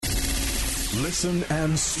Listen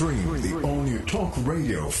and stream the all-new Talk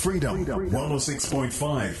Radio Freedom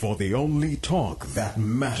 106.5 for the only talk that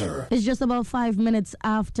matter. It's just about 5 minutes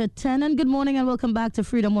after 10, and good morning and welcome back to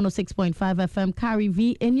Freedom 106.5 FM. Carrie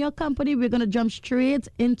V in your company. We're going to jump straight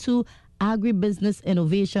into agribusiness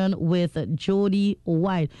innovation with Jody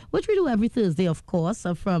White, which we do every Thursday, of course,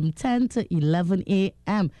 from 10 to 11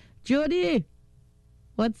 a.m. Jody,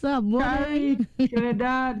 what's up? Morning. Hi,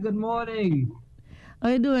 Trinidad. Good morning. How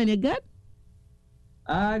you doing? You good?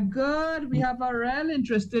 Good. We have a real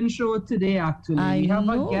interesting show today, actually. We have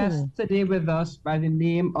a guest today with us by the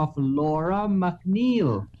name of Laura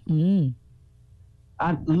McNeil.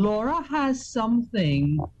 And Laura has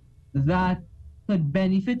something that could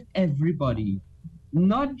benefit everybody,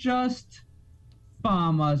 not just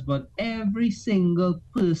farmers, but every single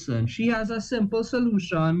person. She has a simple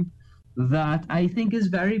solution that I think is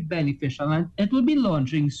very beneficial, and it will be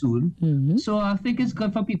launching soon. So I think it's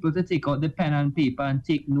good for people to take out the pen and paper and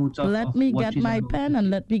take notes of Let me get my pen and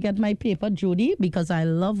let me get my paper, Jody, because I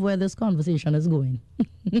love where this conversation is going.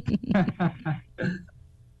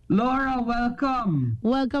 Laura, welcome.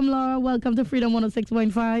 Welcome, Laura. Welcome to Freedom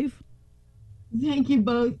 106.5. Thank you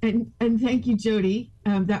both, and thank you, Jody.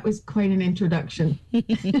 That was quite an introduction.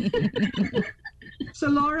 So,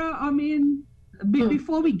 Laura, I mean,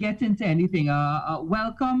 before we get into anything,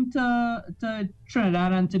 welcome to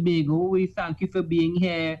Trinidad and Tobago. We thank you for being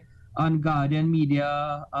here on Guardian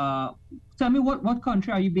Media. Tell me, what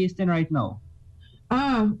country are you based in right now?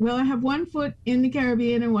 Well, I have 1 foot in the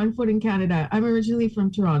Caribbean and 1 foot in Canada. I'm originally from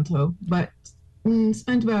Toronto, but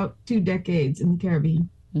spent about 2 decades in the Caribbean.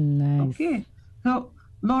 Nice. Okay. So,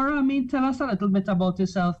 Laura, I mean, tell us a little bit about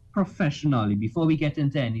yourself professionally before we get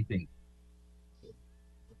into anything.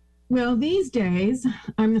 Well, these days,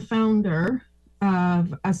 I'm the founder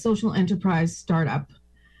of a social enterprise startup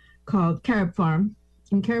called Carib Farm.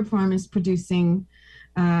 And Carib Farm is producing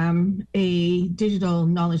a digital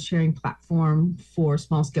knowledge sharing platform for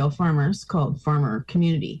small-scale farmers called Farmer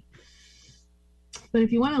Community. But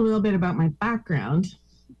if you want a little bit about my background,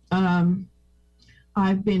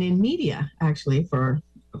 I've been in media, actually, for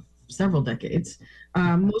several decades,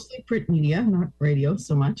 mostly print media, not radio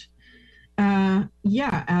so much.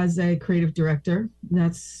 As a creative director,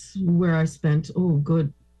 that's where I spent a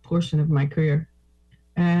good portion of my career.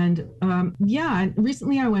 And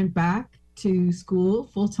recently I went back to school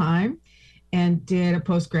full-time and did a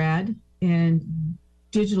postgrad in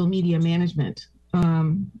digital media management.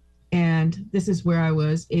 And this is where I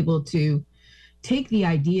was able to take the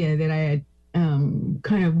idea that I had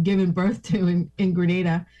kind of given birth to in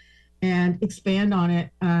Grenada and expand on it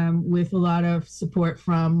with a lot of support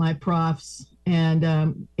from my profs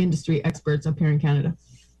and industry experts up here in Canada.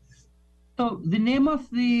 So the name of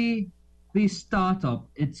the startup,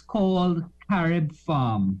 it's called Carib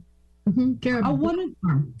Farm. Carib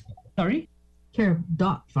Farm. Sorry?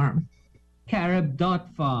 Carib.farm.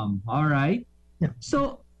 Carib.farm. All right. Yeah.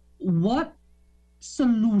 So what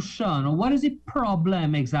solution or what is the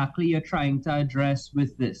problem exactly you're trying to address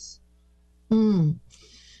with this?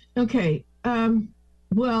 Okay.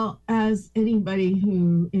 Well, as anybody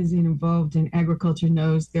who is involved in agriculture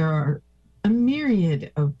knows, there are a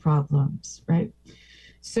myriad of problems, right?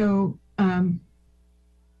 So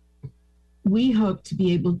we hope to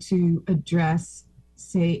be able to address,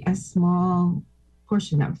 say, a small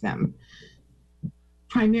portion of them.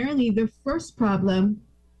 Primarily, the first problem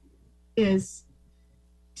is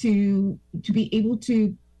to be able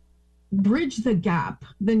to bridge the gap,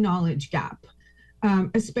 the knowledge gap,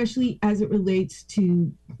 especially as it relates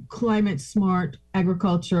to climate smart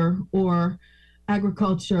agriculture or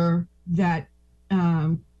agriculture that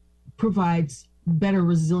provides better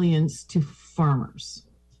resilience to farmers.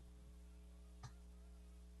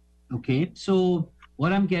 Okay, so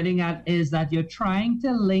what I'm getting at is that you're trying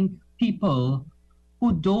to link people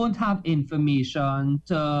who don't have information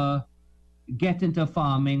to get into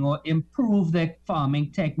farming or improve their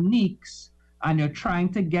farming techniques, and you're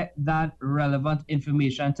trying to get that relevant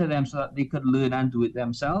information to them so that they could learn and do it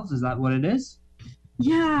themselves. Is that what it is?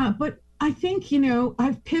 Yeah, but I think,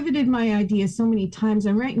 I've pivoted my idea so many times,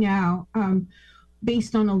 and right now,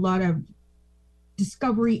 based on a lot of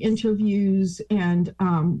discovery interviews and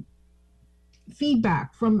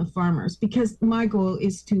feedback from the farmers, because my goal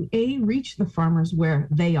is to reach the farmers where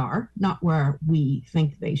they are, not where we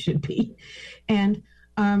think they should be, and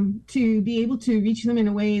to be able to reach them in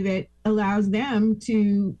a way that allows them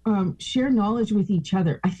to share knowledge with each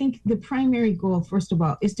other. I think the primary goal, first of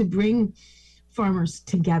all, is to bring farmers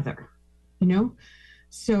together,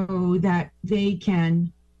 so that they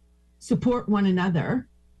can support one another,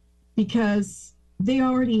 because they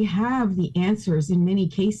already have the answers in many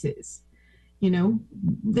cases.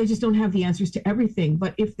 they just don't have the answers to everything.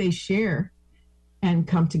 But if they share and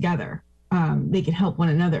come together, they can help one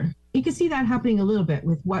another. You can see that happening a little bit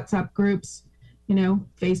with WhatsApp groups,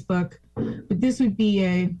 Facebook. But this would be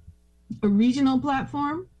a regional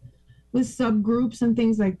platform with subgroups and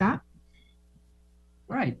things like that.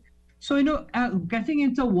 Right. So, getting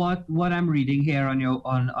into what I'm reading here on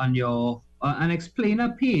your an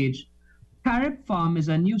explainer page, Carib Farm is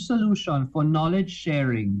a new solution for knowledge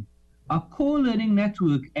sharing, a co-learning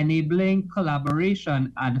network enabling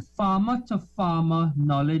collaboration and farmer-to-farmer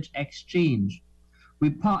knowledge exchange. We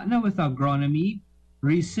partner with agronomy,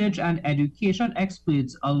 research and education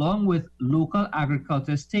experts along with local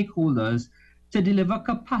agriculture stakeholders to deliver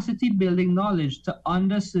capacity building knowledge to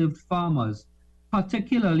underserved farmers,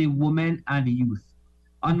 particularly women and youth,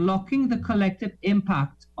 unlocking the collective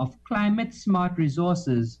impact of climate smart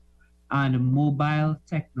resources and mobile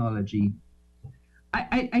technology.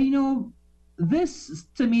 This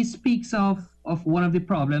to me speaks of one of the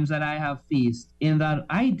problems that I have faced, in that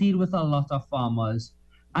I deal with a lot of farmers,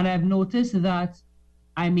 and I've noticed that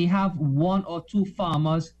I may have one or two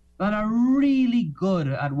farmers that are really good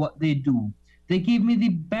at what they do. They give me the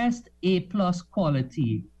best A+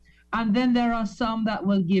 quality. And then there are some that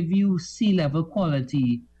will give you C-level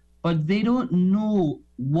quality, but they don't know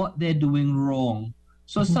what they're doing wrong.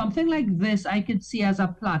 So something like this, I could see as a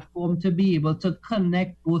platform to be able to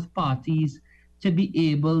connect both parties, to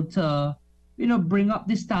be able to, bring up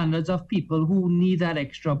the standards of people who need that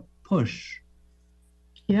extra push.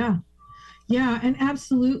 Yeah, and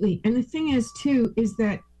absolutely. And the thing is, too, is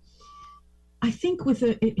that I think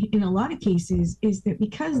in a lot of cases is that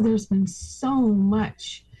because there's been so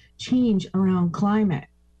much change around climate,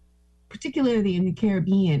 particularly in the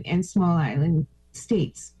Caribbean and small island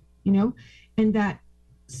states, and that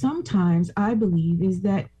sometimes I believe is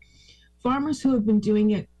that farmers who have been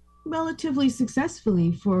doing it relatively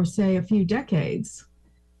successfully for, say, a few decades,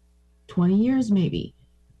 20 years maybe,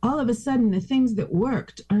 all of a sudden the things that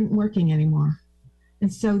worked aren't working anymore.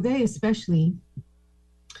 And so they especially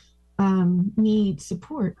need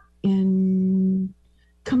support in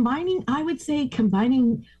combining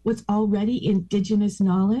what's already indigenous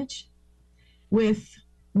knowledge with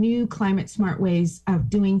new climate smart ways of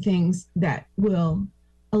doing things that will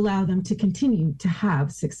allow them to continue to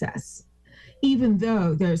have success, even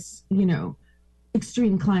though there's,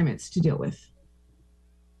 extreme climates to deal with.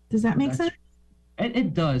 Does that make sense?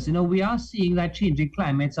 It does. We are seeing that changing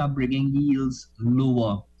climates are bringing yields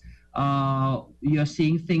lower. You're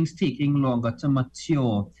seeing things taking longer to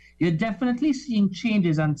mature. You're definitely seeing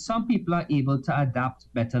changes, and some people are able to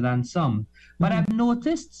adapt better than some. But I've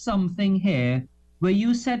noticed something here where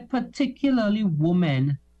you said particularly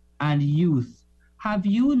women and youth. Have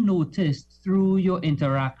you noticed through your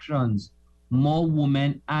interactions more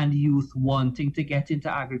women and youth wanting to get into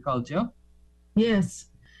agriculture? Yes,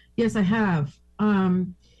 I have.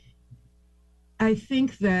 I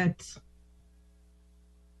think that,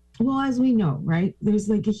 well, as we know, right, there's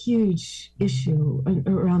like a huge issue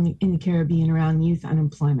in the Caribbean around youth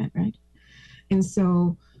unemployment, right? And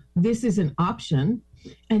so this is an option.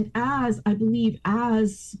 And as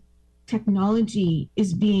technology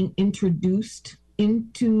is being introduced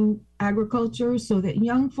into agriculture so that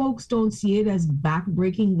young folks don't see it as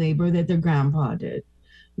backbreaking labor that their grandpa did,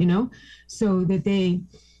 so that they,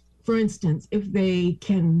 for instance, if they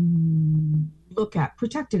can look at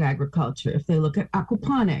protected agriculture, if they look at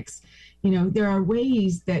aquaponics, there are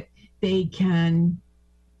ways that they can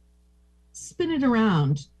spin it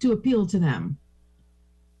around to appeal to them.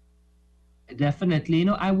 Definitely.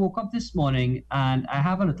 I woke up this morning and I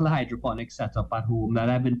have a little hydroponic setup at home that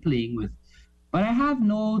I've been playing with, but I have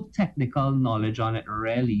no technical knowledge on it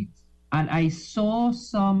really. And I saw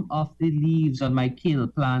some of the leaves on my kale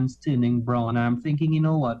plants turning brown, and I'm thinking, you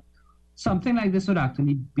know what? Something like this would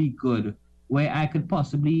actually be good, where I could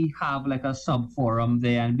possibly have like a sub forum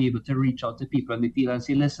there and be able to reach out to people in the field and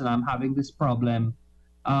say, listen, I'm having this problem.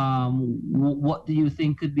 What do you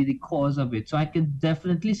think could be the cause of it? So I can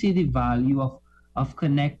definitely see the value of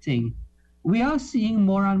connecting. We are seeing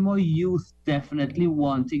more and more youth definitely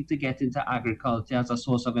wanting to get into agriculture as a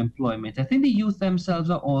source of employment. I think the youth themselves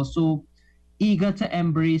are also eager to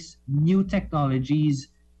embrace new technologies,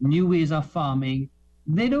 new ways of farming.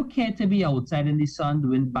 They don't care to be outside in the sun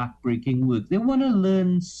doing backbreaking work. They want to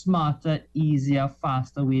learn smarter, easier,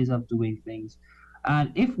 faster ways of doing things.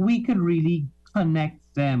 And if we could really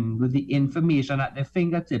connect them with the information at their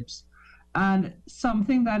fingertips and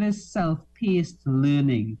something that is self-paced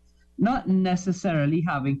learning, not necessarily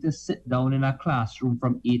having to sit down in a classroom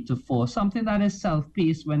from 8 to 4, something that is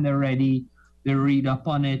self-paced when they're ready, they read up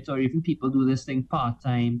on it, or even people do this thing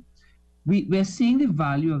part-time. we're seeing the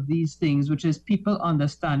value of these things, which is people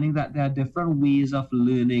understanding that there are different ways of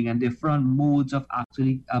learning and different modes of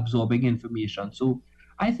actually absorbing information. So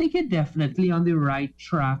I think you're definitely on the right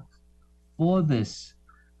track for this.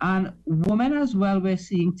 And women as well, we're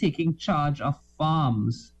seeing taking charge of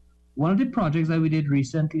farms. One of the projects that we did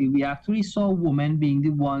recently, we actually saw women being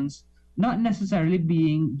the ones, not necessarily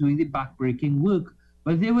doing the backbreaking work,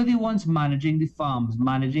 but they were the ones managing the farms,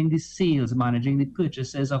 managing the sales, managing the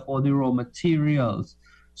purchases of all the raw materials.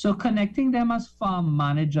 So connecting them as farm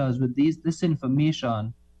managers with this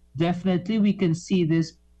information, definitely we can see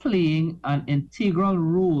this playing an integral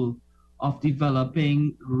role of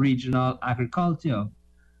developing regional agriculture.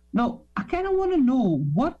 Now, I kind of want to know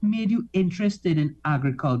what made you interested in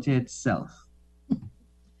agriculture itself.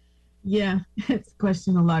 Yeah, it's a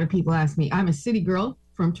question a lot of people ask me. I'm a city girl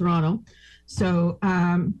from Toronto. So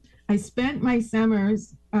I spent my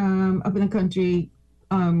summers up in the country.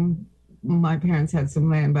 My parents had some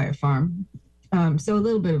land by a farm. So a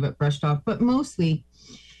little bit of it brushed off, but mostly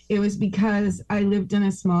it was because I lived on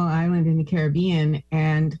a small island in the Caribbean.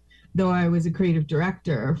 And though I was a creative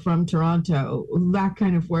director from Toronto, that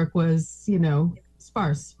kind of work was,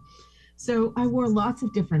 sparse. So I wore lots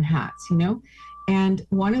of different hats, and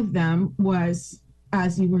one of them was,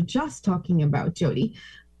 as you were just talking about, Jody,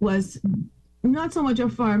 was not so much a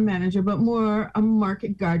farm manager, but more a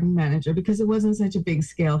market garden manager, because it wasn't such a big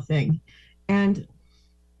scale thing. And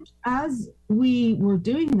as we were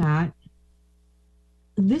doing that,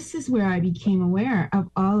 this is where I became aware of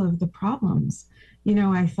all of the problems.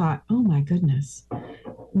 I thought, oh my goodness,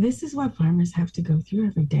 this is what farmers have to go through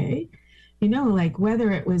every day. Like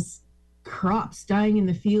whether it was crops dying in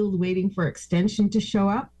the field waiting for extension to show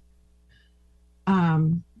up,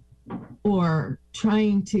 or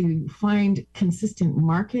trying to find consistent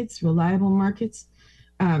markets, reliable markets,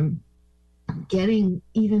 getting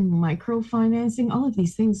even microfinancing, all of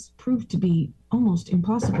these things proved to be almost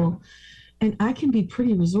impossible. And I can be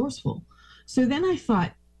pretty resourceful. So then I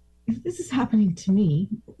thought, if this is happening to me,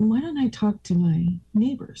 why don't I talk to my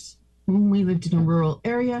neighbors? We lived in a rural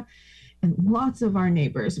area, and lots of our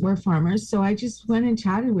neighbors were farmers. So I just went and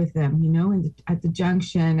chatted with them, at the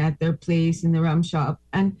junction, at their place, in the rum shop.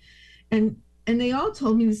 And they all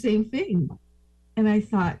told me the same thing. And I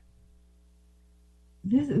thought,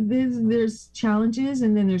 there's challenges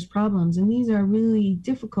and then there's problems. And these are really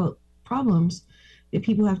difficult problems that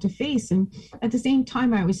people have to face. And at the same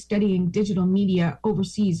time, I was studying digital media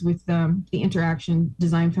overseas with the Interaction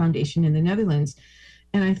Design Foundation in the Netherlands.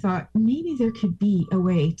 And I thought maybe there could be a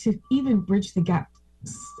way to even bridge the gap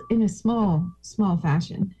in a small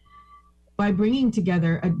fashion by bringing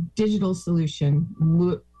together a digital solution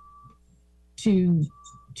to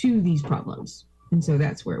these problems. And so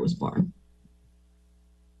that's where it was born.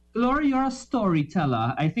 Laura, you're a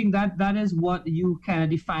storyteller. I think that is what you kind of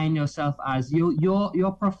define yourself as.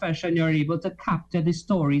 Your profession, you're able to capture the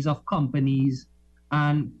stories of companies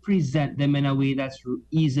and present them in a way that's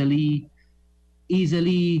easily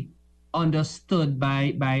understood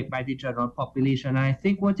by the general population. And I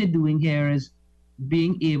think what you're doing here is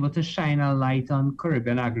being able to shine a light on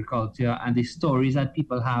Caribbean agriculture and the stories that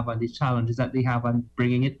people have and the challenges that they have, and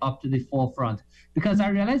bringing it up to the forefront. Because I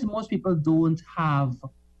realize most people don't have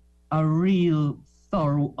a real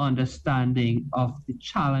thorough understanding of the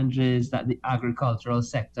challenges that the agricultural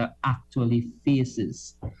sector actually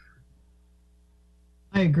faces.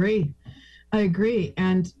 I agree.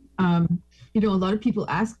 And a lot of people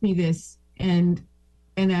ask me this, and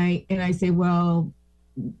I say, well,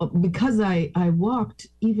 because I walked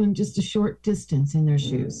even just a short distance in their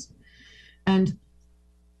shoes, and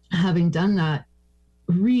having done that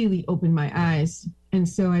really opened my eyes. And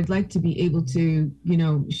so I'd like to be able to,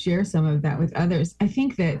 share some of that with others. I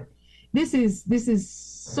think that this is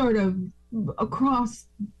sort of across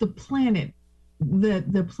the planet,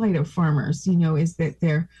 the plight of farmers, is that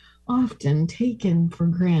they're often taken for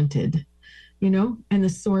granted, and the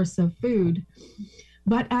source of food.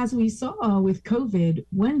 But as we saw with COVID,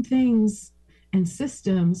 when things and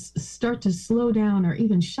systems start to slow down or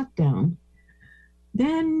even shut down,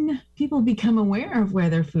 then people become aware of where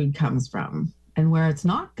their food comes from and where it's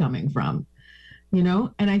not coming from,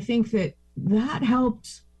 and I think that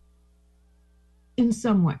helped in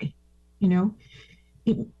some way.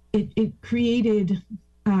 It created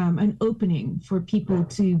an opening for people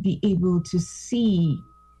to be able to see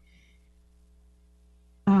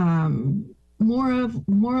more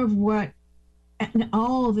of what and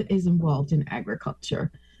all that is involved in agriculture,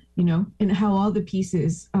 and how all the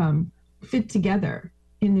pieces fit together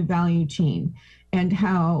in the value chain, and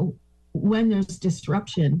how when there's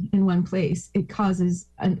disruption in one place, it causes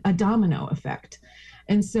a domino effect.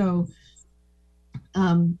 And so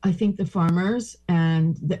I think the farmers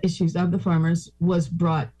and the issues of the farmers was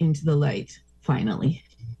brought into the light finally.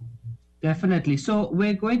 Definitely. So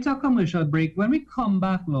we're going to a commercial break. When we come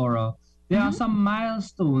back, Laura, there are some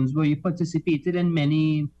milestones where you participated in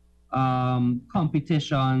many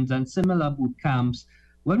competitions and similar boot camps.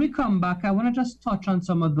 When we come back, I want to just touch on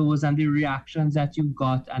some of those and the reactions that you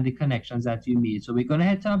got and the connections that you made. So we're going to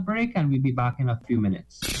head to a break and we'll be back in a few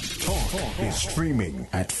minutes. Talk is streaming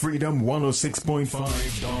at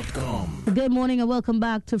freedom106.5.com. Good morning and welcome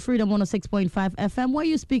back to Freedom 106.5 FM, where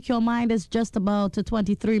you speak your mind. It's just about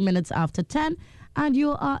 23 minutes after 10. And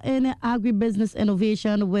you are in agribusiness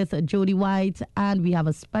innovation with Jody White. And we have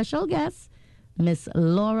a special guest, Miss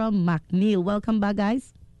Laura McNeil. Welcome back,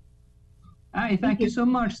 guys. Hi, thank you so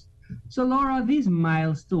much. So, Laura, these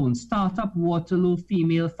milestones: Startup Waterloo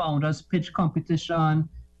Female Founders Pitch Competition,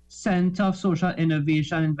 Center of Social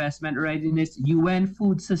Innovation Investment Readiness, UN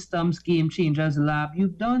Food Systems Game Changers Lab.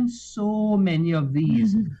 You've done so many of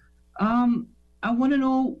these. I want to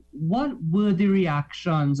know, what were the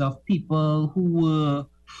reactions of people who were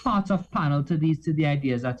part of panel to the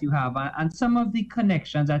ideas that you have, and some of the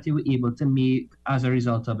connections that you were able to make as a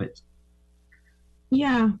result of it?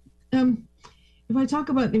 Yeah. If I talk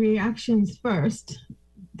about the reactions first,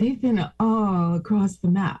 they've been all across the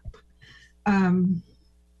map.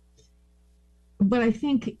 But I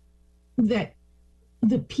think that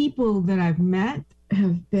the people that I've met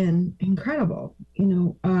have been incredible.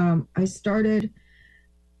 I started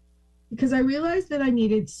because I realized that I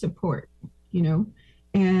needed support,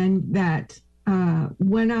 and that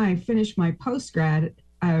when I finished my postgrad,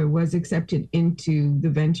 I was accepted into the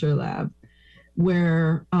Venture Lab,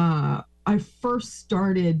 where I first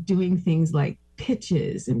started doing things like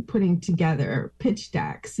pitches and putting together pitch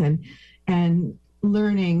decks and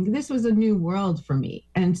learning. This was a new world for me.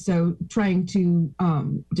 And so trying to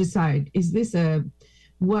decide, is this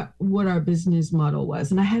what our business model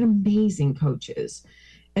was? And I had amazing coaches.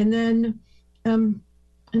 And then an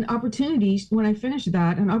opportunity, when I finished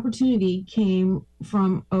that, an opportunity came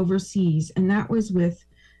from overseas. And that was with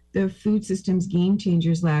the Food Systems Game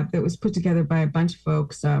Changers Lab that was put together by a bunch of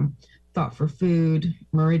folks, Thought for Food,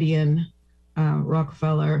 Meridian,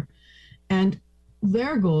 Rockefeller. And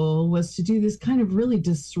their goal was to do this kind of really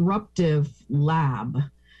disruptive lab.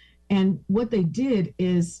 And what they did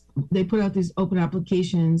is they put out these open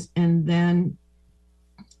applications and then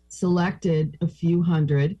selected a few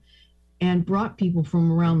hundred and brought people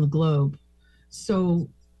from around the globe. So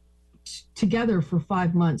together for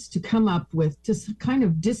 5 months to come up with, to kind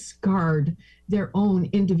of discard their own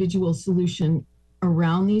individual solution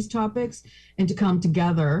around these topics and to come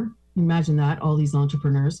together. Imagine that, all these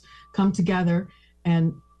entrepreneurs come together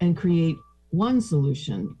and create one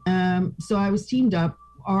solution. So I was teamed up.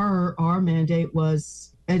 Our mandate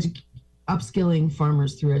was upskilling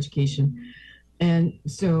farmers through education. And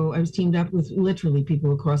so I was teamed up with literally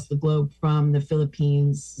people across the globe, from the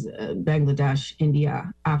Philippines, Bangladesh,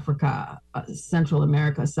 India, Africa, Central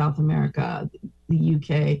America, South America, the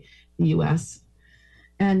UK, the US.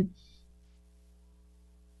 And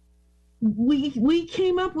we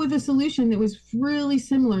came up with a solution that was really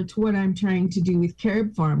similar to what I'm trying to do with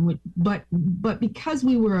Carib Farm, but because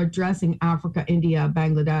we were addressing Africa, India,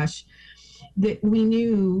 Bangladesh, that we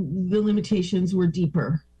knew the limitations were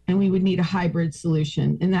deeper and we would need a hybrid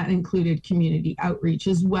solution, and that included community outreach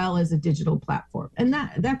as well as a digital platform, and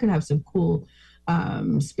that could have some cool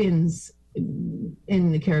spins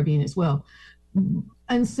in the Caribbean as well.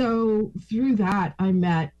 And so through that, I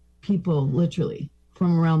met people literally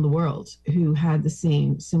from around the world who had the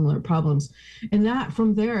similar problems. And that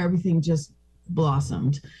from there, everything just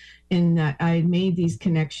blossomed in that I made these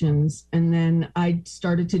connections, and then I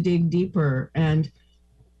started to dig deeper. And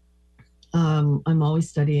I'm always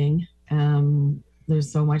studying.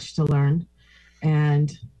 There's so much to learn.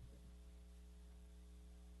 And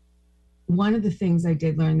one of the things I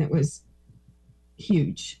did learn that was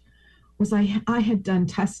huge was I had done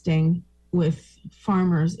testing with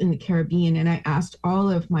farmers in the Caribbean, and I asked all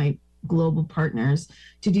of my global partners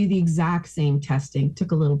to do the exact same testing.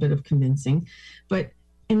 Took a little bit of convincing,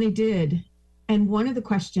 and they did. And one of the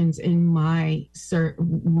questions in my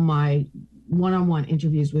one-on-one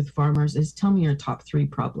interviews with farmers is, tell me your top 3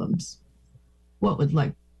 problems. What would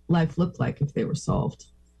life look like if they were solved?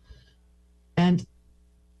 And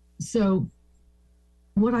so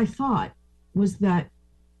what I thought was that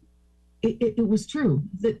it was true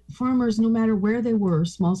that farmers, no matter where they were,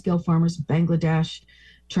 small-scale farmers, Bangladesh,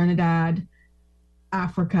 Trinidad,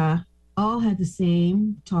 Africa, all had the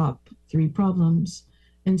same top 3 problems.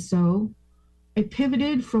 And so I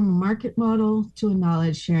pivoted from a market model to a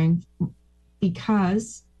knowledge sharing,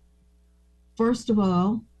 because first of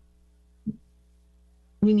all,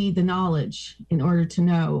 we need the knowledge in order to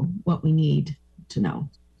know what we need to know.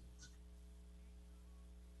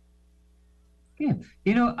 Yeah,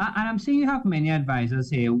 and I'm seeing you have many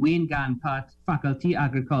advisors here. Wayne Ganpat, Faculty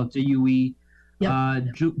Agriculture, UE, yep.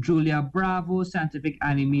 Julia Bravo, Scientific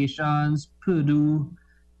Animations, Purdue,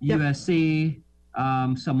 yep. USA,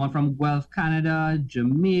 someone from Guelph, Canada,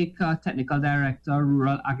 Jamaica, Technical Director,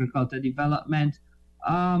 Rural Agriculture Development.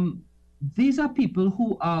 These are people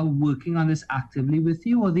who are working on this actively with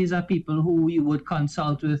you, or these are people who you would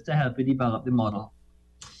consult with to help you develop the model?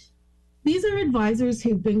 These are advisors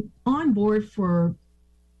who've been on board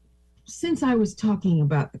since I was talking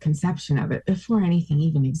about the conception of it, before anything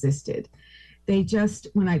even existed. They just,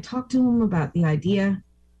 when I talked to them about the idea,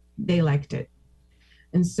 they liked it.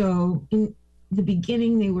 And so in the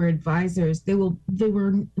beginning, they were advisors.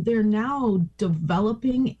 They're now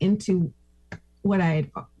developing into what I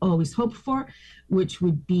had always hoped for, which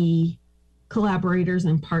would be collaborators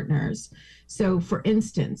and partners. So for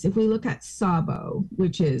instance, if we look at SABO,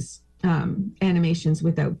 which is Animations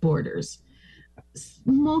Without Borders,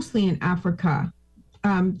 mostly in Africa,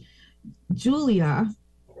 Julia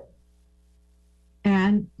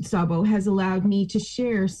and SABO has allowed me to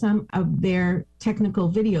share some of their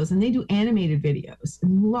technical videos, and they do animated videos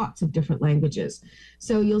in lots of different languages.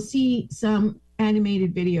 So you'll see some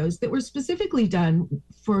animated videos that were specifically done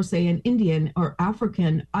for, say, an Indian or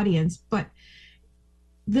African audience, but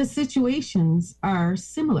the situations are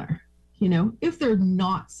similar. If they're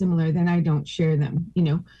not similar, then I don't share them,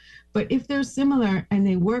 but if they're similar and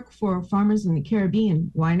they work for farmers in the Caribbean,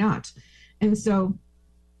 why not? And so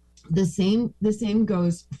the same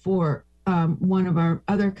goes for one of our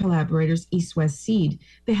other collaborators, East West Seed.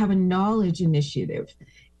 They have a knowledge initiative.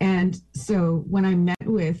 And so when I met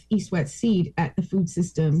with East West Seed at the Food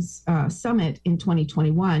Systems Summit in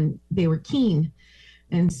 2021, they were keen.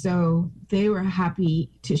 And so they were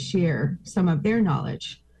happy to share some of their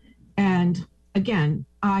knowledge. And again,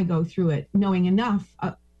 I go through it knowing enough,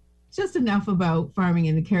 just enough about farming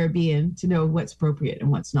in the Caribbean to know what's appropriate and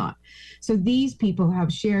what's not. So these people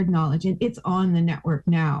have shared knowledge, and it's on the network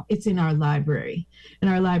now. It's in our library, and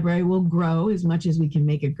our library will grow as much as we can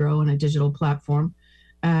make it grow on a digital platform.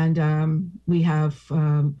 And we have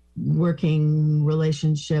working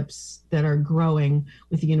relationships that are growing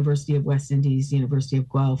with the University of West Indies, University of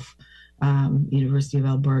Guelph, University of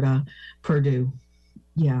Alberta, Purdue.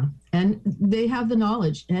 Yeah, and they have the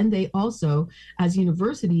knowledge, and they also, as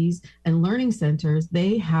universities and learning centers,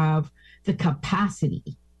 they have the capacity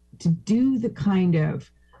to do the kind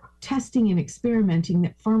of testing and experimenting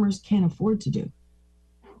that farmers can't afford to do.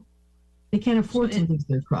 They can't afford to lose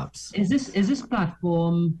their crops. Is this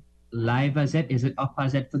platform live as yet? Is it up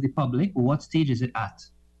as yet for the public? What stage is it at?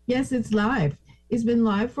 Yes, it's live. It's been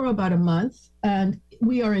live for about a month, and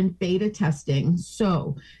we are in beta testing.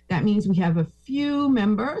 So that means we have a few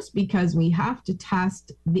members because we have to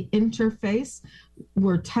test the interface.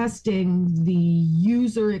 We're testing the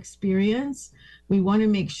user experience. We want to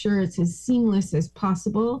make sure it's as seamless as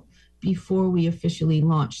possible before we officially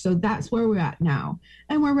launch. So that's where we're at now.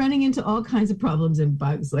 And we're running into all kinds of problems and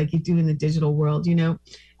bugs like you do in the digital world.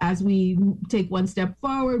 As we take one step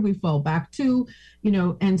forward, we fall back two,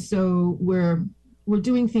 and so we're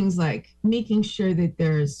doing things like making sure that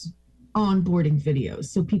there's onboarding videos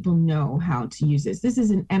so people know how to use this. This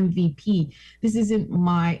is an MVP. This isn't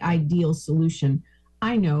my ideal solution.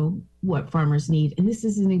 I know what farmers need, and this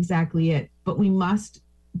isn't exactly it, but we must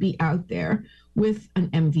be out there with an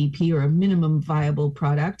MVP or a minimum viable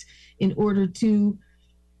product in order to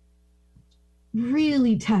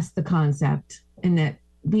really test the concept and that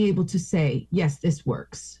be able to say, yes, this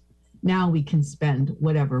works. Now we can spend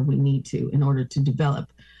whatever we need to in order to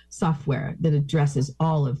develop software that addresses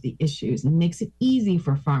all of the issues and makes it easy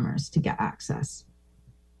for farmers to get access.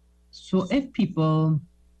 So if people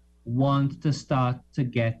want to start to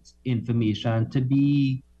get information, to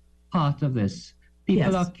be part of this,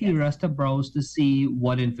 people are curious to browse to see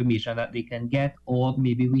what information that they can get, or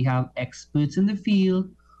maybe we have experts in the field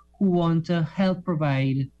who want to help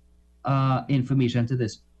provide information to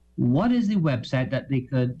this. What is the website that they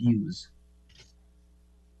could use?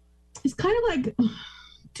 It's kind of like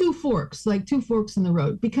two forks in the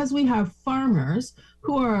road, because we have farmers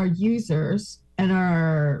who are our users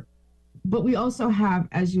but we also have,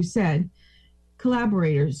 as you said,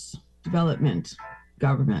 collaborators, development,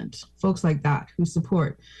 government, folks like that who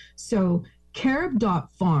support. So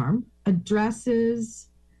Carob.farm addresses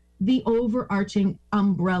the overarching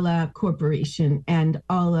umbrella corporation and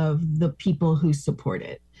all of the people who support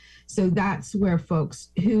it. So that's where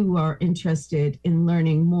folks who are interested in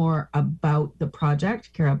learning more about the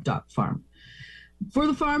project, Carob.farm. For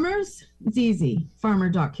the farmers, it's easy,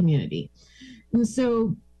 farmer.community. And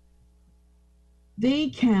so they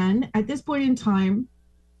can, at this point in time,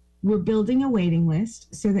 we're building a waiting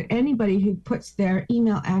list so that anybody who puts their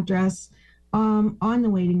email address on the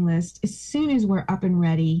waiting list, as soon as we're up and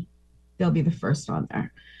ready, they'll be the first on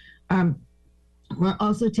there. We're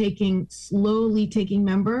also slowly taking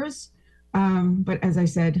members. But as I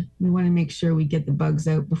said, we want to make sure we get the bugs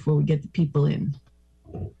out before we get the people in.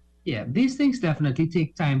 Yeah, these things definitely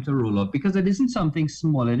take time to roll out because it isn't something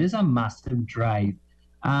small. It is a massive drive.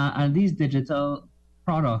 And these digital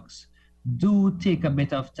products do take a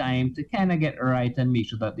bit of time to kind of get right and make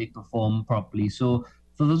sure that they perform properly. So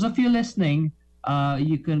for those of you listening,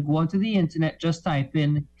 you can go onto the internet, just type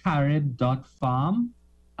in carib.farm,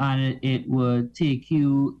 and it would take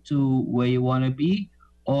you to where you want to be.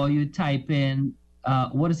 Or you type in,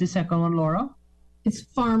 what is the second one, Laura? It's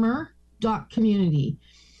farmer.community.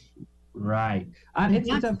 Right. And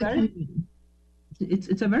it's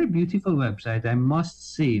a very beautiful website, I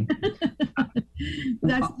must say.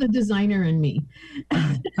 That's the designer in me.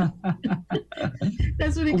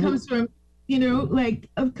 That's what it comes from, like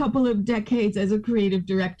a couple of decades as a creative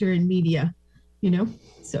director in media,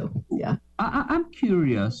 So, yeah. I'm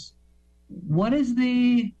curious, what is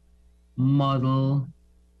the model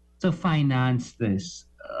to finance this?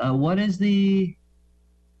 What is the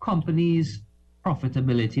company's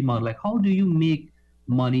profitability model? Like, how do you make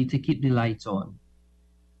money to keep the lights on?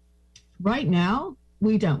 Right now,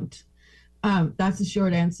 we don't. That's the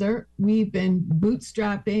short answer. We've been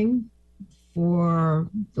bootstrapping for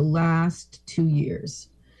the last 2 years.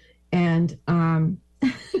 And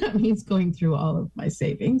that means going through all of my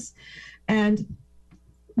savings. And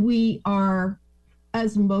we are,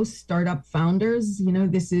 as most startup founders,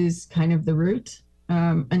 this is kind of the route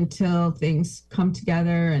until things come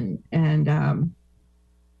together and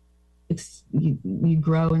you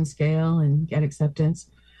grow and scale and get acceptance.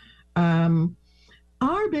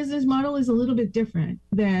 Our business model is a little bit different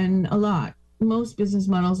than a lot. Most business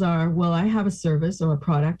models are, well, I have a service or a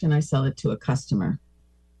product and I sell it to a customer.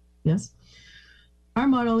 Yes. Our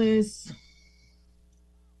model is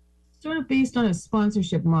sort of based on a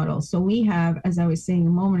sponsorship model. So we have, as I was saying a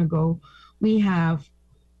moment ago, we have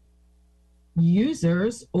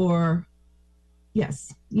users, or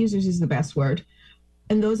yes, users is the best word.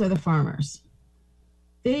 And those are the farmers.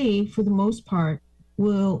 They, for the most part,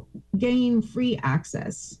 will gain free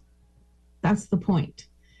access. That's the point,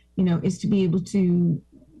 is to be able to,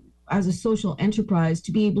 as a social enterprise,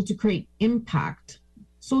 to be able to create impact,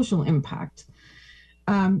 social impact.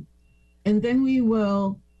 And then we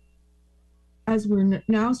will, as we're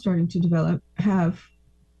now starting to develop, have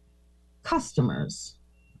customers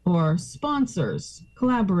or sponsors,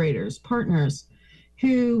 collaborators, partners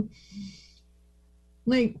who,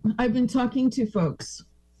 like, I've been talking to folks,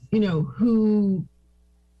 who,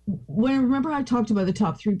 remember I talked about the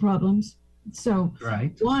top 3 problems? So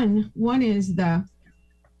right. One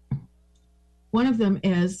of them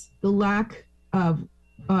is the lack of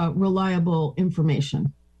reliable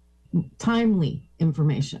information, timely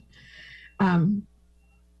information.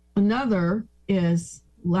 Another is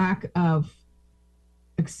lack of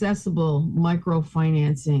accessible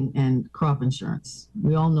microfinancing and crop insurance.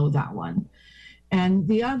 We all know that one. And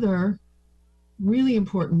the other really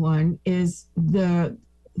important one is the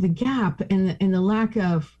gap and the lack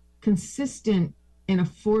of consistent and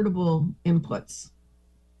affordable inputs.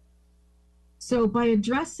 So by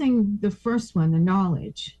addressing the first one, the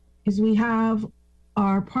knowledge, is we have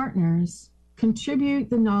our partners contribute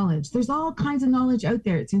the knowledge. There's all kinds of knowledge out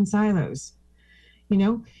there. It's in silos,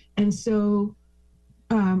 And so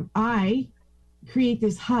I create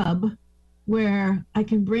this hub where I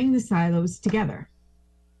can bring the silos together,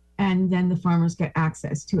 and then the farmers get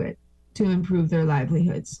access to it to improve their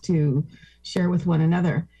livelihoods, to share with one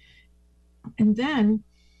another. And then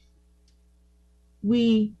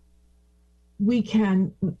we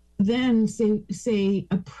can then say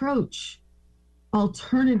approach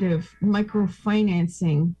alternative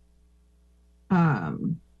microfinancing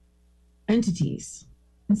entities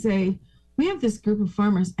and say, we have this group of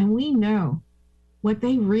farmers and we know what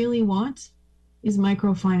they really want is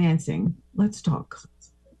microfinancing. Let's talk.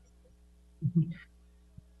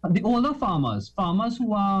 The older farmers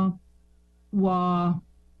who are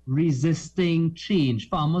resisting change,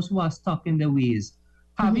 farmers who are stuck in their ways,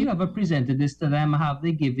 have you ever presented this to them? Have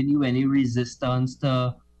they given you any resistance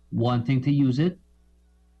to wanting to use it?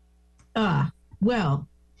 Well,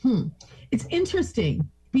 it's interesting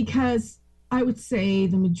because I would say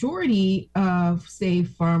the majority of, say,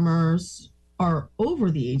 farmers are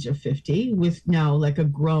over the age of 50, with now like a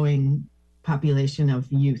growing population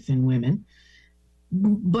of youth and women.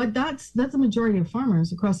 but that's the majority of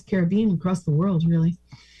farmers across the Caribbean, across the world, really.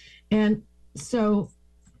 And so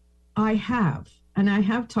I have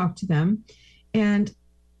talked to them, and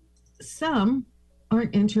some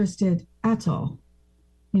aren't interested at all,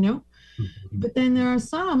 But then there are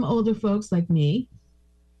some older folks like me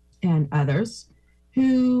and others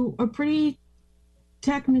who are pretty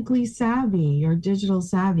technically savvy or digital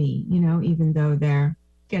savvy, even though they're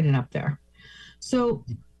getting up there. So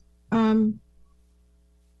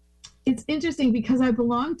it's interesting because I've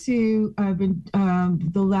been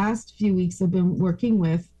the last few weeks I've been working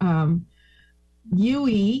with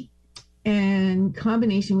UE in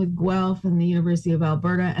combination with Guelph and the University of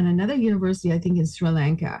Alberta and another university, I think in Sri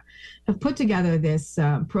Lanka, have put together this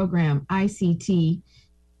program, ICT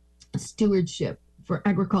Stewardship for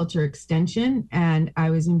Agriculture Extension, and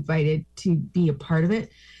I was invited to be a part of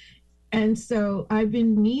it. And so I've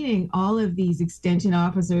been meeting all of these extension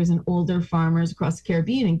officers and older farmers across the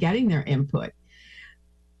Caribbean and getting their input.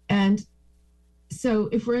 And so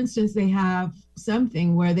if, for instance, they have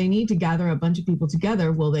something where they need to gather a bunch of people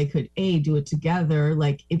together, well, they could, do it together,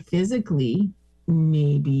 like it physically,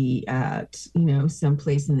 maybe at, some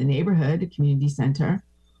place in the neighborhood, a community center.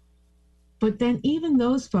 But then even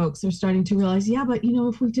those folks are starting to realize, but,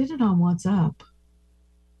 if we did it on WhatsApp,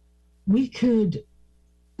 we could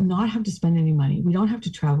not have to spend any money. We don't have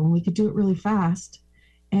to travel. We could do it really fast.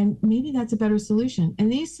 And maybe that's a better solution.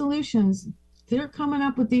 And these solutions, they're coming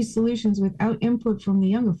up with these solutions without input from the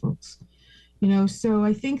younger folks. So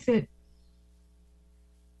I think that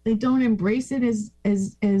they don't embrace it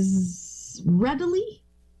as readily,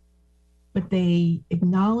 but they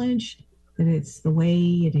acknowledge that it's the way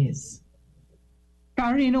it is.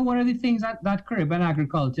 Carrie, one of the things that Caribbean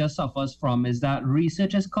agriculture suffers from is that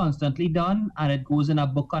research is constantly done and it goes in a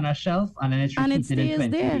book on a shelf and then it's repeated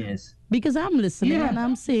in 20 years. Because I'm listening and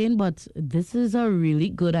I'm saying, but this is a really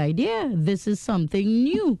good idea. This is something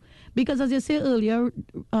new. Because as you said earlier,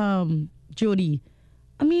 Jody,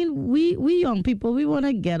 I mean, we young people, we want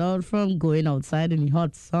to get out from going outside in the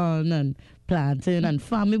hot sun and planting and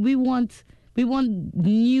farming. We want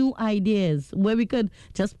new ideas where we could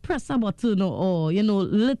just press a button or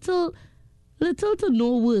little to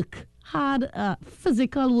no work, hard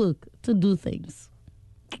physical work to do things.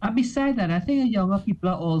 And besides that, I think younger people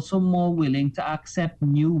are also more willing to accept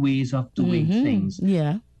new ways of doing things.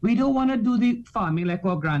 Yeah. We don't want to do the farming like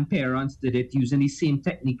our grandparents did it using the same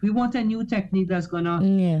technique. We want a new technique that's going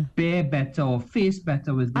to bear better or face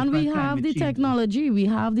better with different And we have the technology. We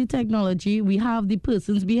have the technology. We have the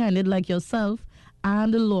persons behind it like yourself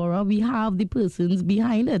and Laura. We have the persons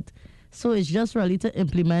behind it. So it's just really to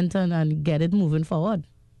implement and get it moving forward.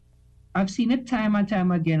 I've seen it time and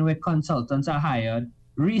time again where consultants are hired.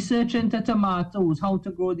 Research into tomatoes, how to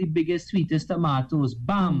grow the biggest, sweetest tomatoes.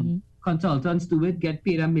 Bam! Consultants do it, get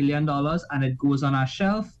paid $1 million, and it goes on our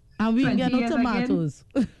shelf. And we get no tomatoes.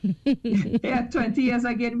 20 years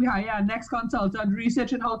again, we hire next consultant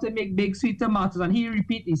researching how to make big sweet tomatoes, and he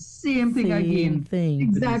repeat the same thing again.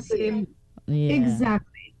 Exactly.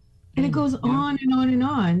 Exactly. And it goes on and on and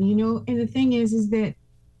on, And the thing is that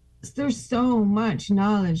there's so much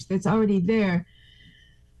knowledge that's already there.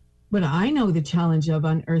 But I know the challenge of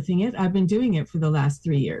unearthing it. I've been doing it for the last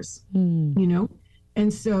 3 years,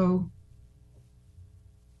 And so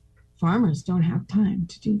farmers don't have time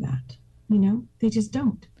to do that, They just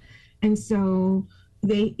don't. And so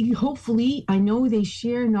hopefully, I know they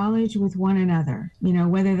share knowledge with one another,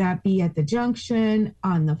 whether that be at the junction,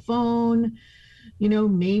 on the phone,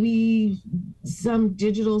 maybe some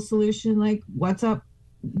digital solution like WhatsApp,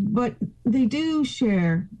 but they do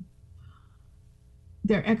share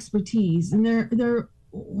their expertise, and they're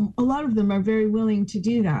a lot of them are very willing to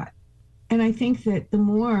do that. And I think that the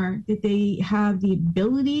more that they have the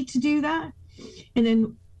ability to do that, and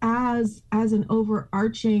then as an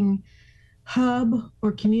overarching hub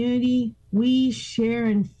or community, we share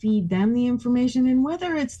and feed them the information. And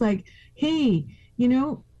whether it's like, hey,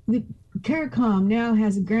 the CARICOM now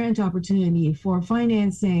has a grant opportunity for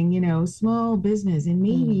financing, small business, and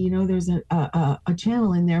maybe, there's a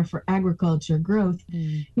channel in there for agriculture growth,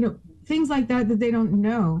 things like that they don't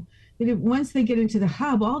know. Once they get into the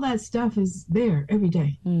hub, all that stuff is there every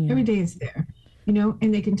day. Every day it's there,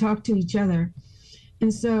 and they can talk to each other.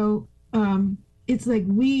 And so it's like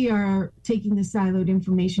we are taking the siloed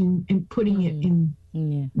information and putting it in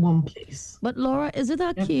one place. But Laura, is it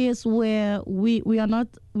a case where we are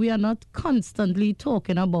not constantly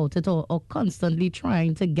talking about it or constantly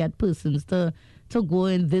trying to get persons to go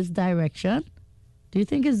in this direction? Do you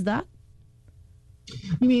think it's that?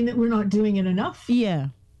 You mean that we're not doing it enough? Yeah.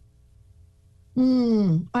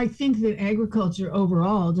 I think that agriculture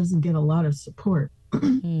overall doesn't get a lot of support.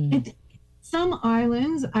 Some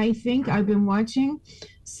islands, I think I've been watching,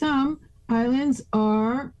 some islands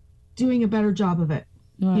are doing a better job of it.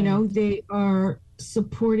 Right. You know, they are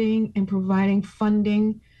supporting and providing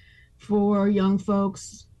funding for young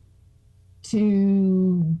folks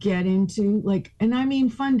to get into, like, and I mean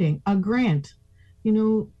funding, a grant, you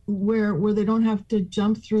know, where they don't have to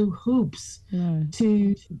jump through hoops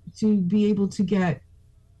to be able to get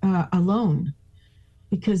a loan,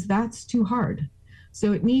 because that's too hard.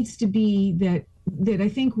 So it needs to be that I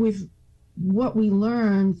think with what we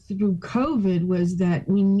learned through COVID was that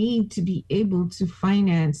we need to be able to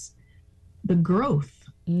finance the growth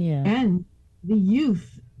and the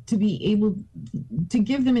youth, to be able to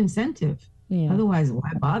give them incentive. Otherwise,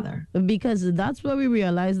 why bother? Because that's where we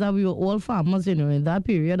realized that we were all farmers, you know, in that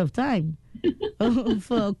period of time.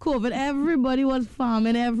 For COVID, everybody was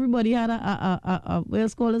farming. Everybody had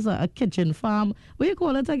what's called a kitchen farm. What do you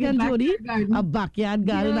call it again, Jody? A backyard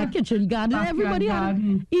garden, a kitchen garden. Everybody had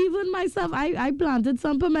it. Even myself, I planted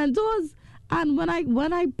some pimentos. And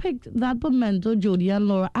when I picked that pimento, Jody and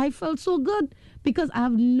Laura, I felt so good because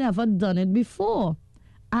I've never done it before.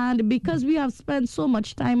 And because we have spent so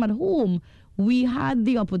much time at home, we had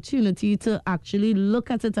the opportunity to actually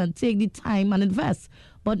look at it and take the time and invest.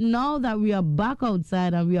 But now that we are back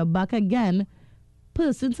outside and we are back again,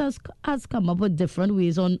 persons has come up with different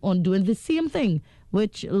ways on doing the same thing,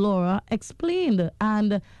 which Laura explained.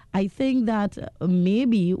 And I think that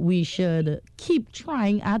maybe we should keep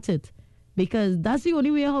trying at it, because that's the only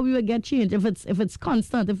way how we will get change. If it's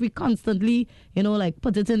constant, if we constantly, you know, like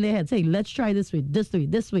put it in their head, say, let's try this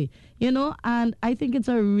way, you know. And I think it's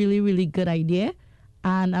a really, really good idea.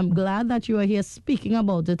 And I'm glad that you are here speaking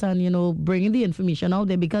about it and, you know, bringing the information out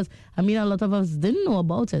there, because, I mean, a lot of us didn't know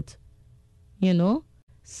about it, you know.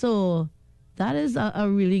 So that is a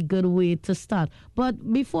really good way to start.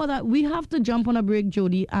 But before that, we have to jump on a break,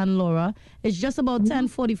 Jody and Laura. It's just about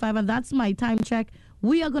 10:45, and that's my time check.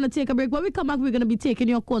 We are going to take a break. When we come back, we're going to be taking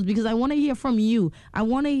your calls, because I want to hear from you. I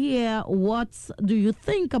want to hear what do you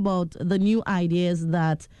think about the new ideas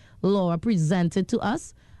that Laura presented to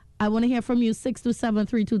us. I want to hear from you,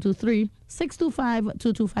 627-3223,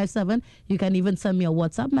 625-2257. You can even send me a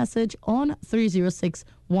WhatsApp message on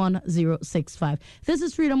 306-1065. This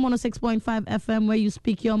is Freedom 106.5 FM, where you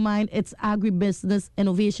speak your mind. It's agribusiness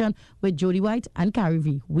innovation with Jody White and Carrie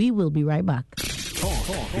V. We will be right back.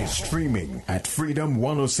 Talk is streaming at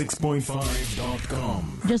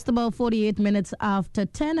freedom106.5.com. Just about 48 minutes after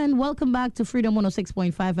 10, and welcome back to Freedom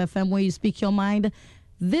 106.5 FM, where you speak your mind.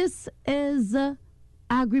 This is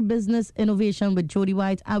Agribusiness Innovation with Jody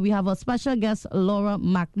White, and we have a special guest, Laura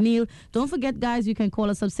McNeil. Don't forget, guys, you can call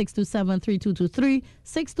us up 627-3223,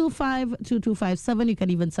 625-2257. You can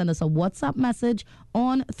even send us a WhatsApp message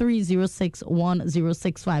on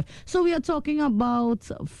 306-1065. So we are talking about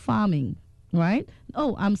farming, right?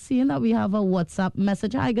 Oh, I'm seeing that we have a WhatsApp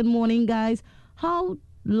message. Hi, good morning, guys. How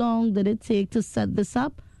long did it take to set this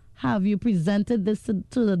up? Have you presented this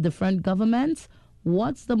to the different governments?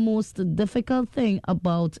 What's the most difficult thing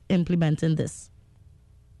about implementing this?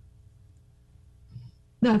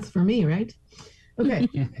 That's for me, right? Okay.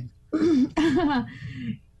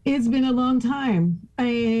 It's been a long time.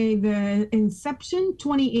 The inception,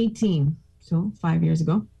 2018, so 5 years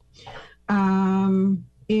ago.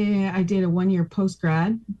 I did a 1-year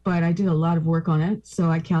post-grad, but I did a lot of work on it,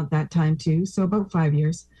 so I count that time too. So about 5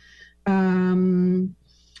 years. I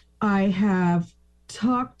have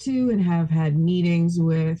talked to and have had meetings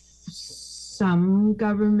with some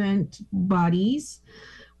government bodies.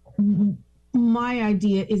 My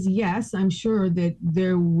idea is, yes, I'm sure that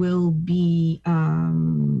there will be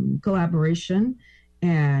collaboration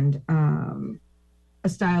and a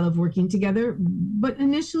style of working together. But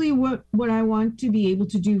initially, what I want to be able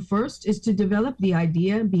to do first is to develop the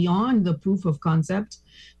idea beyond the proof of concept,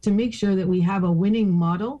 to make sure that we have a winning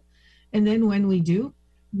model. And then when we do,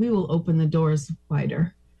 we will open the doors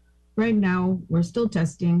wider. Right now, we're still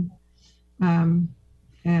testing and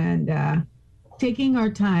taking our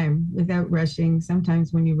time without rushing.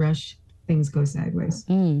 Sometimes when you rush, things go sideways.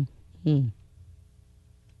 I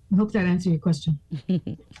hope that answered your question.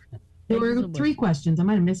 There were 3 questions. I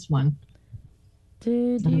might have missed one.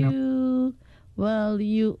 Did you? Well,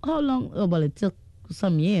 how long? Oh, well, it took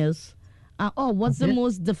some years. What's the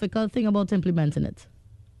most difficult thing about implementing it?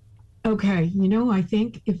 Okay, I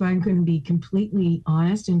think if I'm going to be completely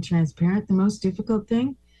honest and transparent, the most difficult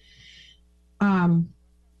thing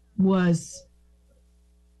was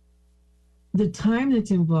the time that's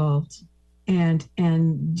involved and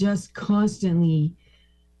just constantly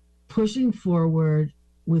pushing forward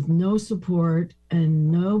with no support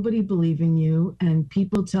and nobody believing you and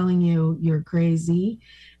people telling you you're crazy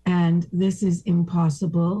and this is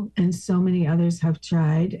impossible and so many others have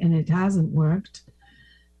tried and it hasn't worked.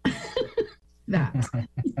 That.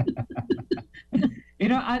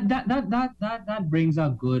 That brings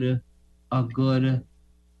a good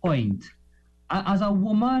point. As a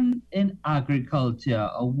woman in agriculture,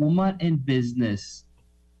 a woman in business,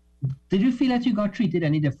 did you feel that you got treated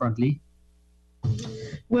any differently?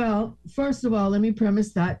 Well, first of all, let me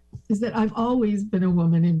premise that is that I've always been a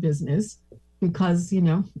woman in business because,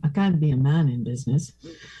 I can't be a man in business.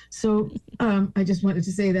 So I just wanted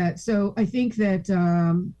to say that. So I think that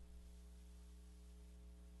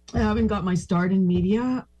I haven't got my start in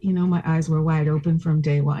media. My eyes were wide open from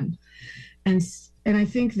day one. And I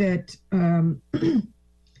think that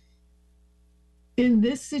in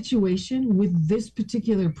this situation with this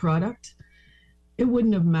particular product, it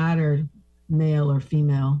wouldn't have mattered male or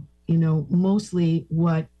female. Mostly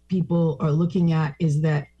what people are looking at is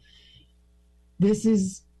that this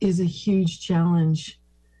is a huge challenge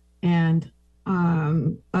and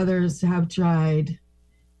others have tried.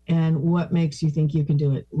 And what makes you think you can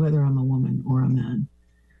do it, whether I'm a woman or a man,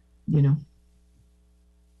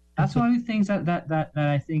 That's one of the things that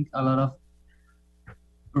I think a lot of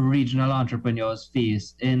regional entrepreneurs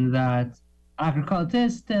face, in that agriculture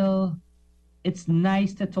is still, it's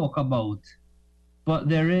nice to talk about, but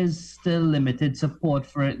there is still limited support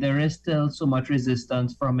for it. There is still so much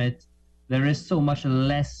resistance from it. There is so much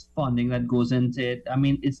less funding that goes into it. I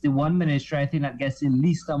mean, it's the one ministry I think that gets the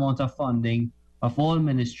least amount of funding of all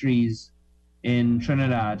ministries in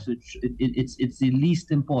Trinidad. So it's the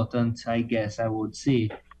least important, I guess I would say.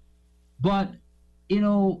 But,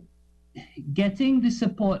 getting the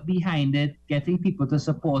support behind it, getting people to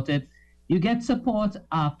support it, you get support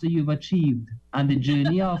after you've achieved. And the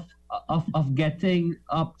journey of getting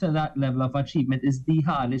up to that level of achievement is the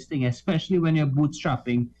hardest thing, especially when you're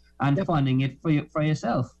bootstrapping and funding it for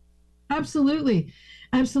yourself. Absolutely.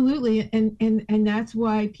 And that's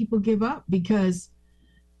why people give up, because,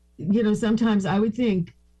 sometimes I would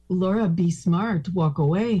think, Laura, be smart, walk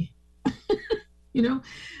away,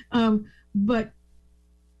 but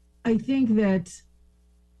I think that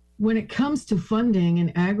when it comes to funding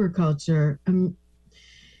in agriculture,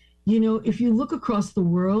 if you look across the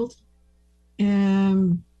world,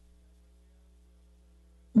 maybe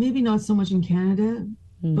not so much in Canada,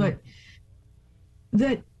 but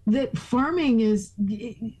that farming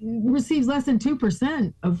receives less than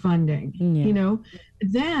 2% of funding.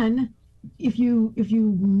 Then if you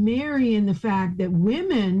marry in the fact that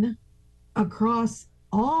women across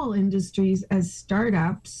all industries as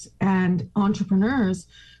startups and entrepreneurs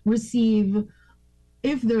receive,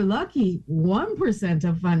 if they're lucky, 1%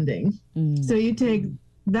 of funding. So you take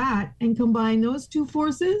that and combine those two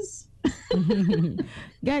forces.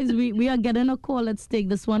 Guys, we are getting a call. Let's take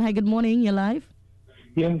this one. Hi, good morning. You're live.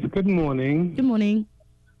 Yes, good morning. Good morning.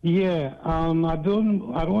 Yeah, I don't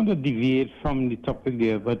want to deviate from the topic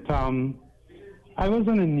there, but I was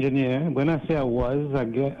an engineer. When I say I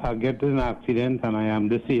get in an accident and I am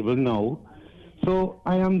disabled now. So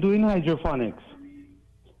I am doing hydroponics,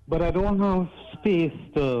 but I don't have space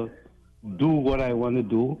to do what I want to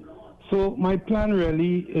do. So my plan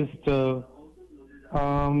really is to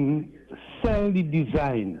sell the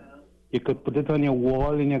design. You could put it on your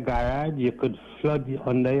wall in your garage. You could flood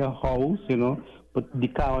under your house, put the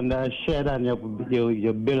car under a shed, and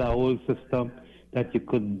you build a whole system that you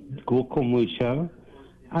could go commercial.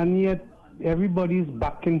 And yet everybody's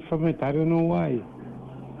backing from it. I don't know why.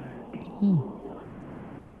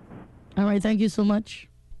 All right, thank you so much.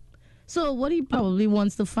 So what he probably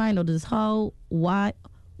wants to find out is why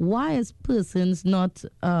is persons not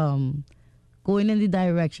going in the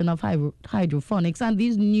direction of hydroponics and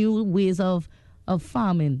these new ways of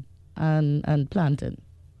farming and planting?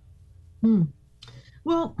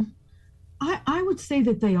 Well, I would say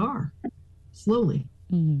that they are slowly.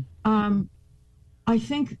 I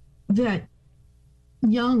think that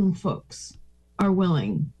young folks are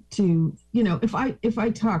willing to, if I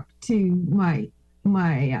talk to my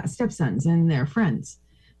stepsons and their friends,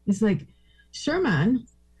 it's like, sure, man,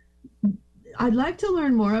 I'd like to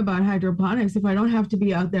learn more about hydroponics if I don't have to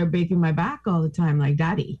be out there baking my back all the time like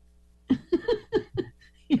daddy.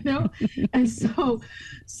 And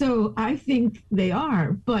so I think they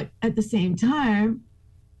are, but at the same time,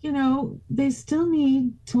 they still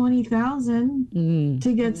need 20,000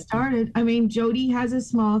 to get started. I mean, Jody has a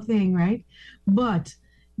small thing, right? But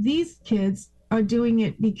these kids are doing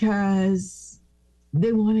it because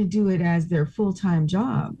they want to do it as their full-time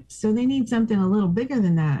job. So they need something a little bigger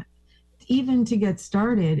than that even to get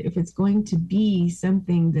started if it's going to be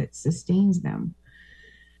something that sustains them.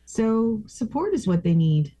 So support is what they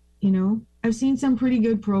need. I've seen some pretty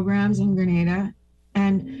good programs in Grenada,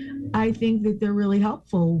 and I think that they're really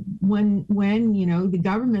helpful when the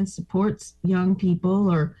government supports young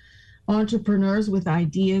people or entrepreneurs with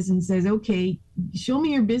ideas and says, okay, show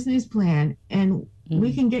me your business plan and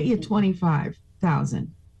we can get you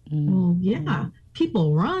 25,000. Well, yeah,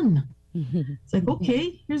 people run. It's like,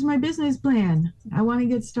 okay, here's my business plan. I want to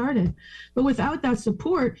get started. But without that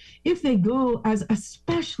support, if they go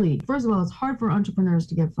especially, first of all, it's hard for entrepreneurs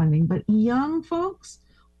to get funding, but young folks,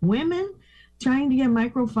 women trying to get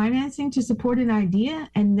microfinancing to support an idea,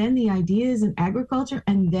 and then the idea is in agriculture,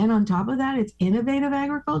 and then on top of that, it's innovative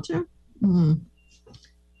agriculture. They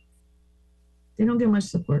don't get much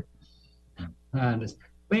support. But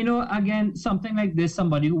again, something like this,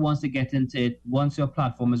 somebody who wants to get into it, once your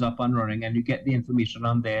platform is up and running and you get the information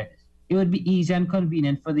on there, it would be easy and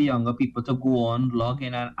convenient for the younger people to go on, log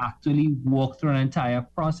in, and actually walk through an entire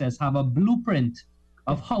process, have a blueprint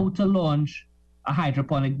of how to launch a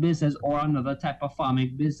hydroponic business or another type of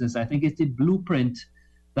farming business. I think it's the blueprint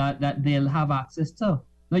that they'll have access to.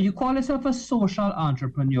 Now, you call yourself a social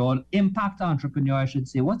entrepreneur, impact entrepreneur, I should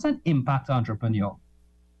say. What's an impact entrepreneur?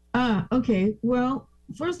 Okay. Well,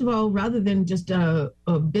 first of all, rather than just a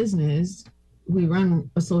business, we run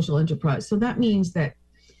a social enterprise. So that means that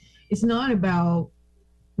it's not about,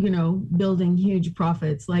 building huge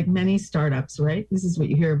profits like many startups, right? This is what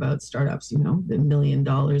you hear about startups, the $1 million,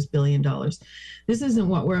 $1 billion. This isn't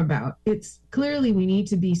what we're about. It's clearly we need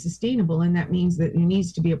to be sustainable, and that means that there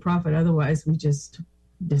needs to be a profit. Otherwise, we just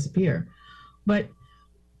disappear. But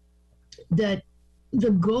that the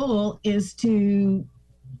goal is to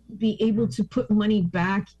be able to put money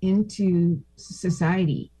back into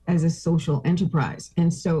society as a social enterprise.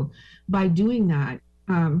 And so by doing that,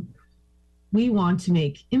 we want to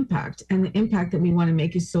make impact, and the impact that we want to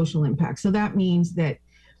make is social impact. So that means that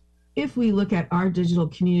if we look at our digital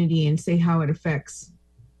community and say how it affects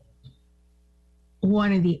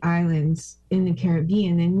one of the islands in the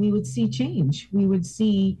Caribbean, then we would see change. We would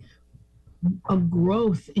see a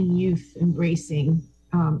growth in youth embracing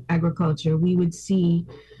agriculture. We would see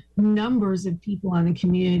numbers of people on the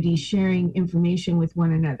community sharing information with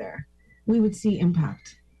one another. We would see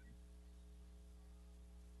impact.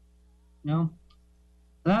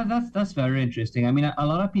 That's very interesting. I mean, a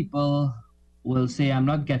lot of people will say, I'm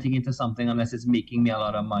not getting into something unless it's making me a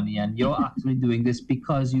lot of money. And you're actually doing this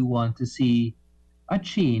because you want to see a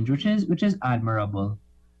change, which is admirable.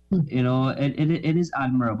 It is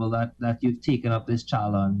admirable that you've taken up this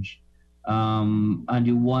challenge, and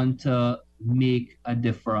you want to make a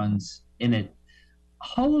difference in it.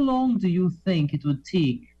 How long do you think it would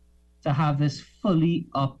take to have this fully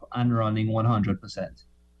up and running 100%?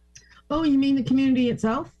 Oh, you mean the community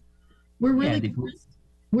itself? We're really close.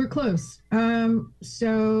 We're close.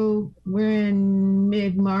 So we're in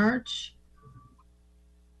mid-March.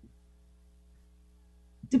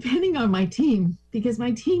 Depending on my team, because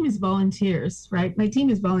my team is volunteers, right? My team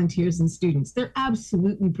is volunteers and students. They're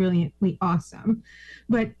absolutely brilliantly awesome,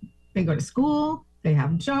 but they go to school, they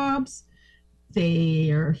have jobs,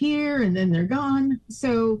 they are here and then they're gone.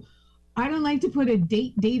 So I don't like to put a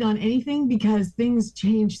date on anything because things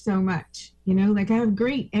change so much. Like I have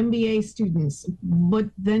great MBA students, but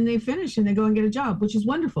then they finish and they go and get a job, which is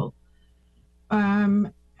wonderful.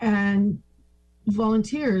 And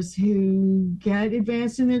volunteers who get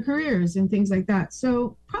advanced in their careers and things like that.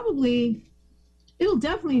 So it'll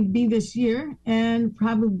definitely be this year, and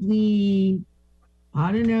probably,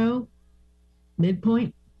 I don't know,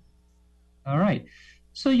 midpoint. All right.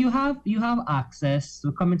 So you have access.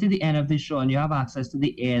 We're coming to the end of the show, and you have access to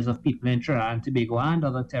the ears of people in Trinidad and Tobago and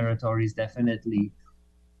other territories, definitely.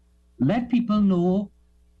 Let people know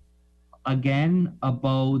again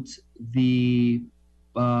about the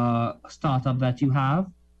startup that you have,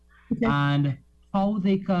 okay, and how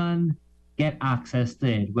they can get access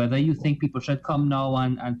to it. Whether you think people should come now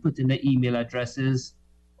and put in their email addresses,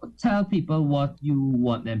 tell people what you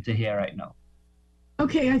want them to hear right now.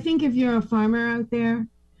 Okay, I think if you're a farmer out there,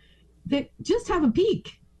 that just have a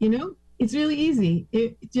peek, it's really easy.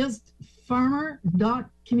 Just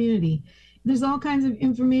farmer.community. There's all kinds of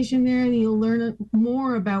information there, and you'll learn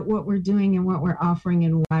more about what we're doing and what we're offering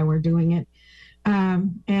and why we're doing it.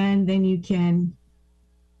 And then you can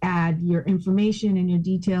add your information and your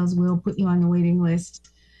details. We'll put you on the waiting list.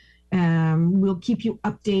 We'll keep you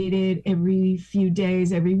updated every few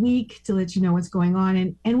days, every week, to let you know what's going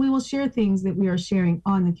on. And we will share things that we are sharing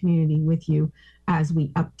on the community with you as we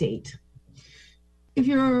update. If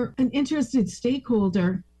you're an interested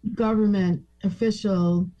stakeholder, government,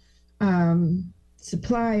 official,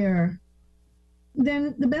 supplier,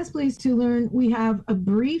 then the best place to learn, we have a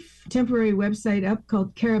brief temporary website up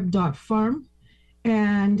called carob.farm,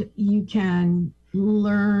 and you can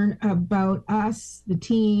learn about us, the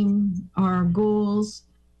team, our goals,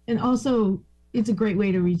 and also it's a great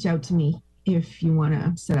way to reach out to me if you want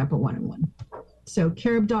to set up a one-on-one. So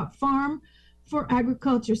carob.farm for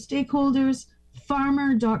agriculture stakeholders,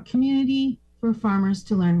 farmer.community for farmers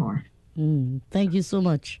to learn more. Thank you so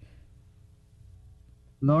much.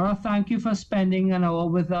 Laura, thank you for spending an hour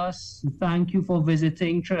with us. Thank you for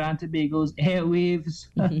visiting Trinidad and Tobago's airwaves.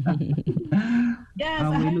 Yes,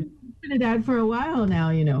 I've been in Trinidad for a while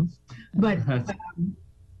now, But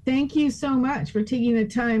thank you so much for taking the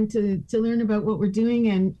time to learn about what we're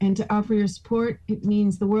doing and to offer your support. It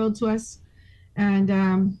means the world to us. And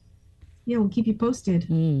we'll keep you posted.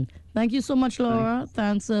 Thank you so much, Laura.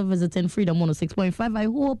 Thanks for visiting Freedom 106.5. I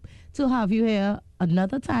hope to have you here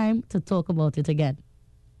another time to talk about it again.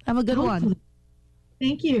 Have a good one.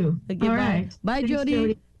 Thank you. Okay, All bye. right. Bye, Thanks,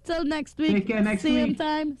 Jody. Till next week. Take care next same week.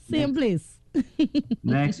 time, same place.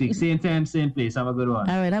 Next week, same time, same place. Have a good one.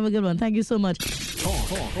 All right, have a good one. Thank you so much.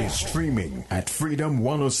 Talk is streaming at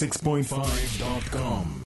freedom106.5.com.